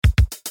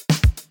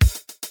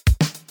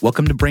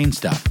Welcome to Brain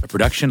Stuff, a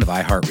production of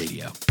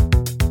iHeartRadio.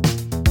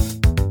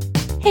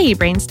 Hey,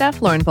 Brain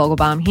Stuff, Lauren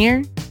Vogelbaum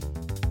here.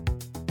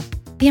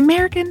 The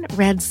American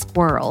red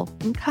squirrel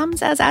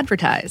comes as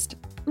advertised,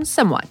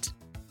 somewhat.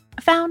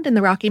 Found in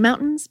the Rocky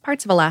Mountains,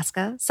 parts of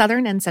Alaska,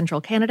 southern and central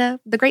Canada,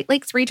 the Great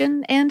Lakes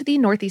region, and the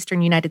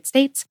northeastern United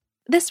States,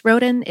 this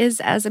rodent is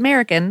as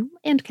American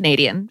and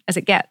Canadian as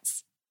it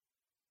gets.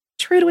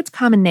 True to its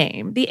common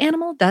name, the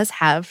animal does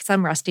have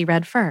some rusty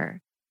red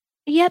fur.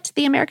 Yet,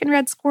 the American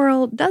red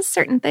squirrel does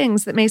certain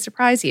things that may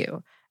surprise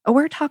you.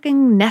 We're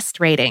talking nest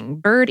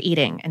raiding, bird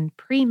eating, and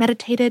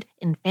premeditated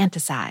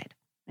infanticide.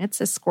 It's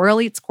a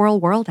squirrel-eat-squirrel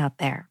world out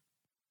there.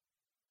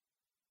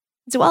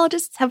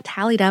 Zoologists have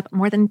tallied up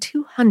more than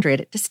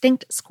 200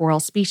 distinct squirrel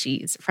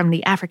species, from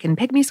the African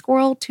pygmy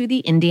squirrel to the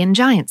Indian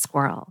giant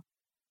squirrel.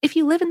 If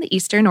you live in the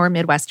eastern or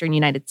midwestern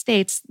United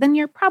States, then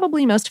you're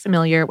probably most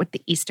familiar with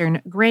the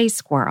eastern gray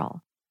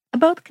squirrel.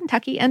 Both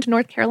Kentucky and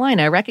North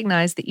Carolina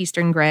recognize the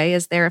eastern gray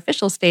as their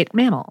official state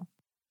mammal.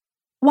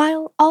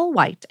 While all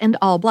white and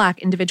all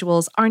black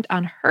individuals aren't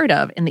unheard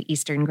of in the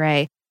eastern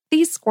gray,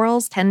 these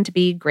squirrels tend to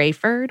be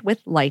gray-furred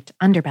with light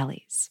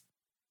underbellies.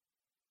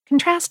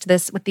 Contrast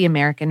this with the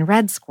American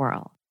red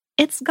squirrel.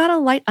 It's got a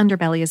light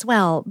underbelly as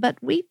well, but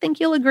we think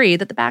you'll agree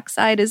that the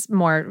backside is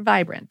more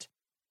vibrant.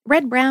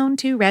 Red-brown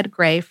to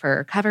red-gray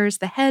fur covers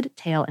the head,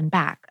 tail, and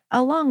back,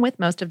 along with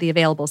most of the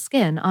available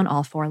skin on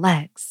all four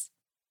legs.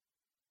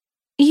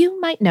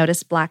 You might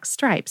notice black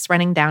stripes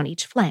running down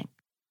each flank.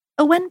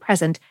 When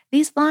present,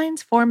 these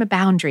lines form a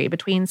boundary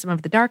between some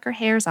of the darker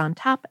hairs on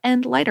top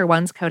and lighter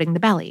ones coating the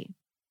belly.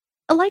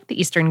 Like the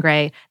eastern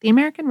gray, the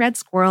American red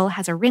squirrel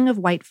has a ring of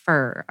white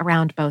fur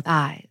around both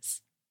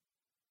eyes.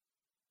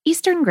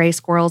 Eastern gray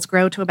squirrels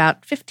grow to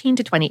about 15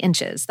 to 20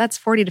 inches, that's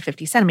 40 to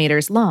 50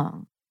 centimeters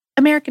long.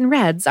 American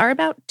reds are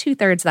about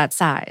two-thirds that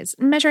size,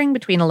 measuring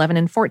between 11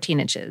 and 14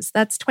 inches,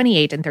 that's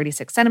 28 and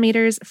 36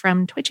 centimeters,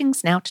 from twitching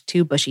snout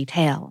to bushy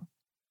tail.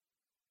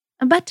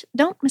 But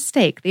don't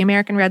mistake the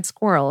American red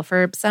squirrel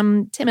for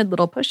some timid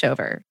little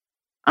pushover.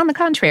 On the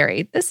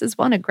contrary, this is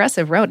one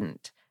aggressive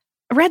rodent.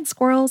 Red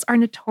squirrels are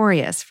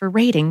notorious for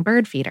raiding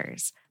bird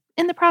feeders.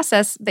 In the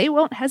process, they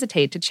won't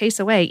hesitate to chase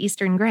away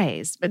eastern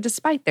grays,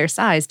 despite their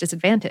size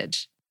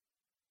disadvantage.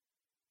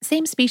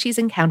 Same-species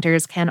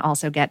encounters can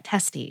also get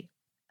testy.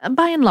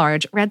 By and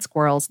large, red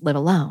squirrels live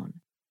alone.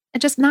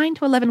 At just 9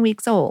 to 11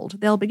 weeks old,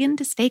 they'll begin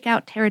to stake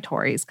out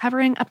territories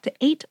covering up to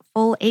 8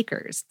 full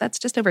acres. That's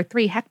just over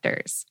 3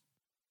 hectares.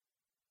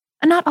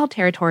 Not all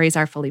territories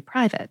are fully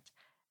private.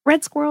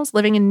 Red squirrels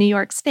living in New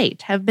York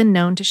State have been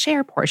known to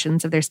share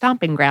portions of their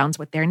stomping grounds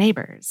with their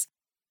neighbors,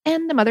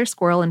 and a mother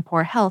squirrel in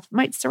poor health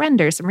might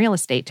surrender some real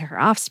estate to her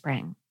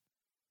offspring.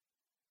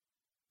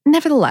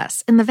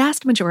 Nevertheless, in the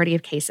vast majority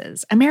of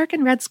cases,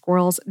 American red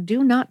squirrels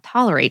do not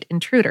tolerate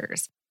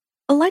intruders.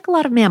 Like a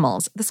lot of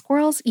mammals, the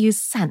squirrels use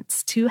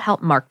scents to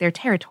help mark their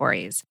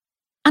territories.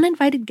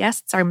 Uninvited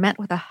guests are met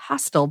with a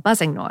hostile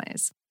buzzing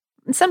noise.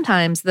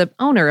 Sometimes the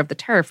owner of the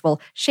turf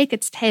will shake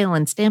its tail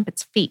and stamp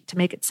its feet to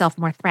make itself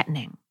more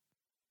threatening.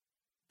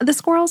 The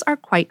squirrels are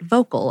quite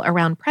vocal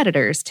around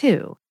predators,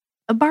 too.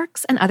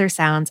 Barks and other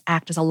sounds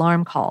act as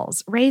alarm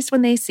calls raised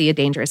when they see a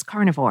dangerous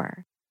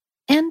carnivore.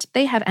 And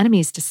they have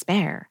enemies to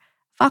spare.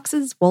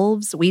 Foxes,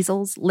 wolves,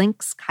 weasels,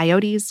 lynx,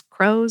 coyotes,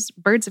 crows,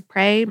 birds of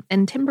prey,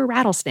 and timber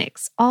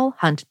rattlesnakes all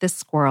hunt this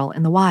squirrel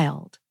in the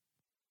wild.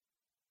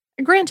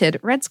 Granted,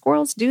 red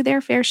squirrels do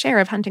their fair share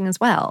of hunting as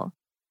well.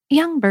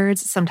 Young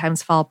birds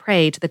sometimes fall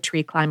prey to the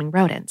tree-climbing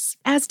rodents,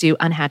 as do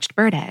unhatched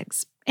bird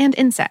eggs, and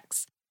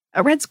insects.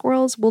 Red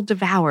squirrels will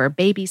devour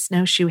baby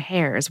snowshoe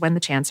hares when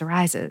the chance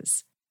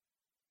arises.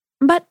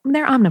 But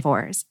they're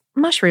omnivores.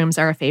 Mushrooms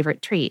are a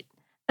favorite treat.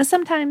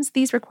 Sometimes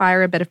these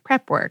require a bit of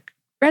prep work.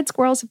 Red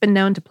squirrels have been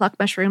known to pluck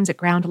mushrooms at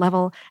ground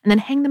level and then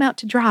hang them out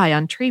to dry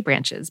on tree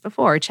branches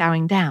before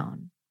chowing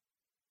down.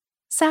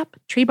 Sap,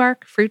 tree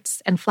bark,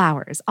 fruits, and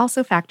flowers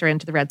also factor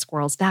into the red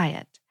squirrel's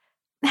diet.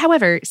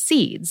 However,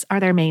 seeds are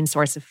their main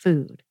source of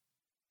food.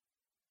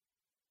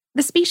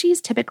 The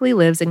species typically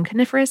lives in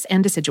coniferous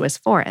and deciduous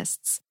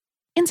forests.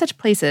 In such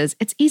places,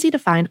 it's easy to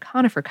find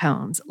conifer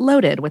cones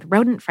loaded with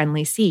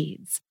rodent-friendly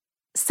seeds.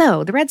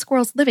 So, the red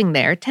squirrels living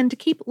there tend to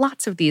keep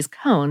lots of these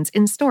cones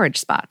in storage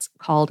spots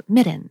called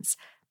middens.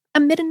 A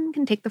midden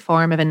can take the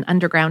form of an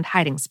underground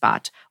hiding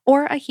spot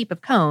or a heap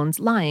of cones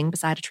lying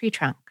beside a tree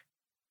trunk.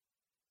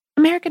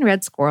 American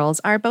red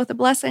squirrels are both a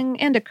blessing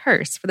and a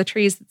curse for the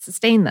trees that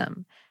sustain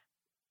them.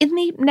 In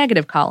the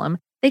negative column,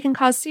 they can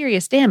cause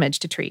serious damage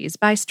to trees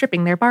by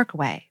stripping their bark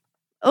away.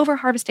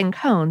 Over-harvesting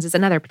cones is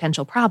another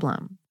potential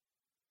problem.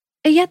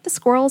 Yet the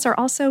squirrels are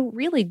also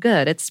really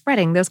good at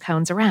spreading those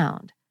cones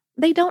around.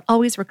 They don't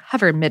always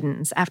recover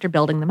middens after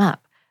building them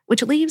up,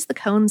 which leaves the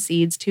cone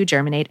seeds to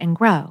germinate and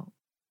grow.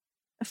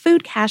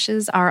 Food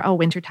caches are a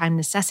wintertime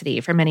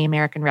necessity for many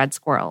American red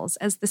squirrels,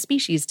 as the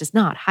species does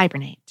not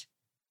hibernate.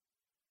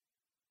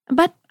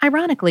 But,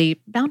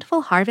 ironically,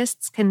 bountiful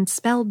harvests can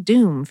spell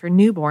doom for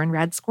newborn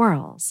red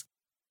squirrels.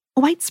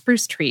 White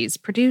spruce trees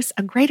produce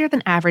a greater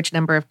than average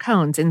number of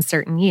cones in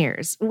certain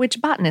years, which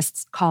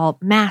botanists call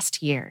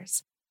mast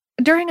years.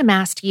 During a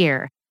mast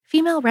year,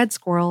 female red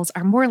squirrels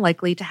are more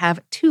likely to have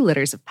 2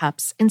 litters of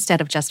pups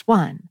instead of just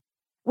 1,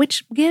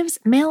 which gives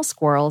male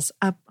squirrels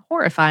a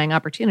horrifying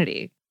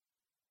opportunity.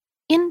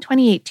 In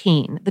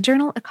 2018, the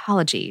journal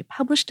Ecology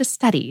published a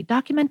study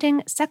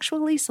documenting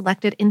sexually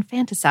selected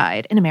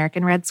infanticide in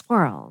American red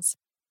squirrels.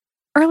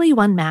 Early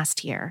one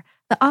mast year,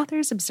 the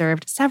authors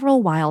observed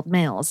several wild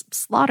males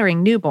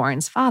slaughtering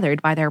newborns fathered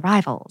by their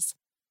rivals.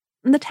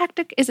 The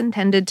tactic is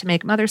intended to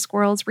make mother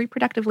squirrels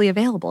reproductively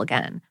available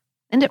again,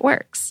 and it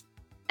works.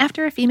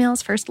 After a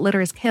female's first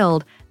litter is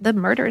killed, the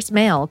murderous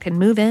male can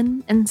move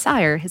in and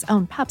sire his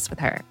own pups with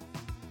her.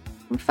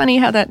 Funny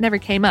how that never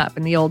came up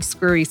in the old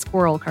screwy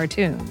squirrel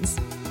cartoons.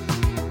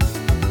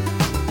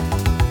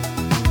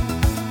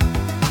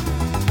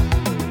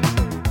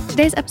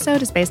 Today's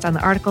episode is based on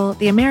the article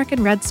The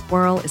American Red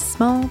Squirrel is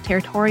Small,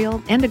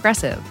 Territorial, and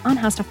Aggressive on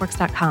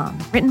HowStuffWorks.com,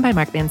 written by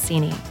Mark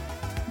Mancini.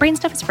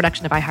 Brainstuff is a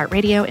production of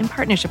iHeartRadio in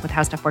partnership with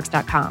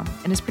HowStuffWorks.com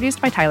and is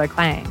produced by Tyler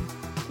Klang.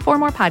 For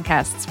more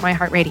podcasts from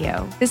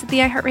iHeartRadio, visit the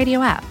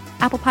iHeartRadio app,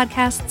 Apple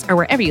Podcasts, or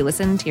wherever you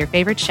listen to your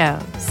favorite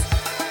shows.